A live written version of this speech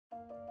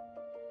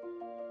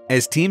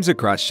As teams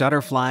across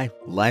Shutterfly,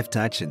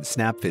 LifeTouch, and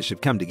Snapfish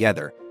have come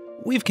together,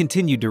 we've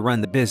continued to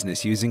run the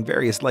business using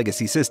various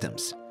legacy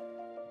systems.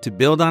 To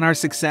build on our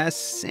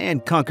success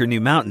and conquer new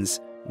mountains,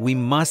 we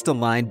must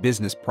align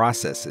business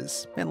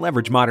processes and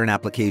leverage modern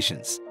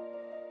applications.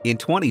 In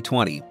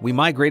 2020, we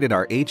migrated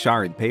our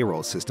HR and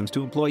payroll systems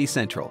to Employee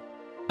Central,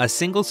 a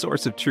single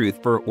source of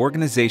truth for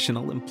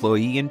organizational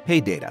employee and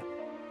pay data.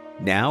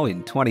 Now,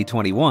 in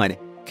 2021,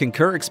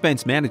 Concur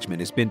Expense Management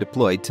has been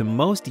deployed to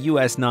most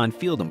U.S.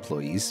 non-field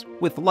employees,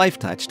 with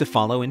LifeTouch to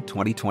follow in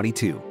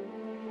 2022.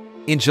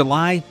 In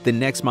July, the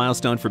next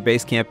milestone for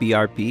Basecamp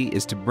ERP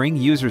is to bring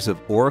users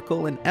of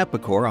Oracle and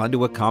Epicor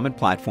onto a common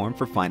platform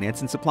for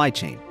finance and supply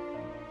chain.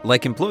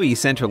 Like Employee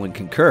Central and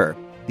Concur,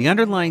 the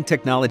underlying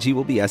technology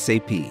will be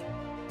SAP,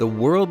 the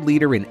world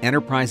leader in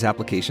enterprise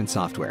application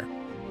software.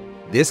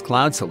 This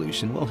cloud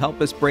solution will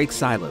help us break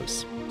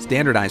silos,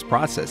 standardize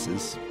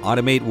processes,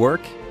 automate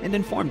work, and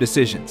inform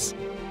decisions.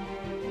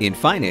 In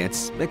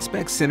finance,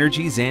 expect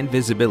synergies and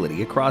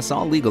visibility across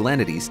all legal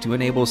entities to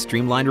enable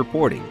streamlined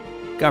reporting,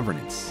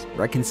 governance,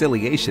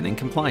 reconciliation, and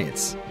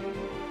compliance.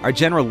 Our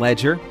general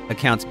ledger,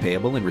 accounts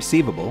payable and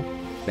receivable,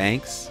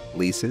 banks,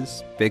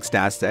 leases, fixed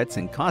assets,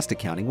 and cost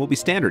accounting will be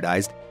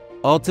standardized,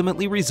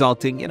 ultimately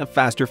resulting in a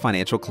faster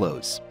financial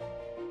close.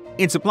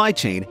 In supply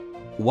chain,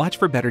 watch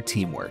for better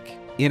teamwork,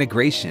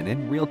 integration,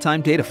 and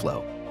real-time data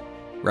flow.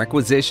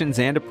 Requisitions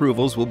and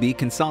approvals will be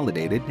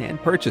consolidated,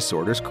 and purchase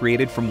orders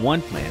created from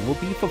one plan will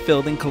be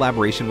fulfilled in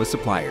collaboration with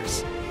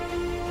suppliers.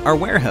 Our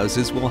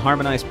warehouses will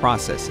harmonize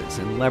processes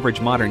and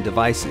leverage modern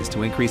devices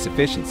to increase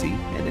efficiency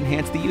and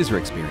enhance the user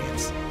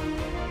experience.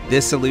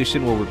 This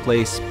solution will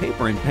replace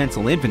paper and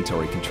pencil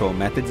inventory control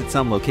methods at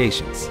some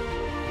locations.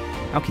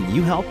 How can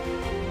you help?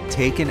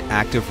 Take an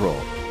active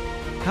role.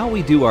 How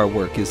we do our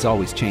work is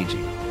always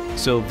changing,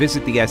 so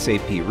visit the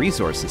SAP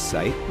Resources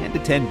site and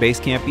attend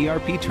Basecamp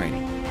ERP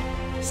training.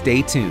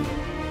 Stay tuned.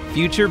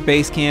 Future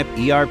Basecamp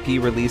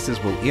ERP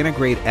releases will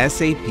integrate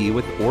SAP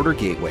with Order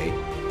Gateway,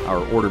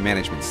 our order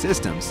management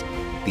systems,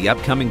 the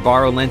upcoming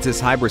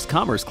BorrowLens's Hybris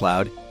Commerce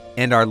Cloud,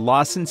 and our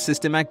Lawson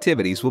system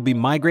activities will be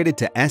migrated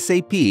to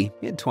SAP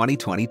in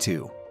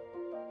 2022.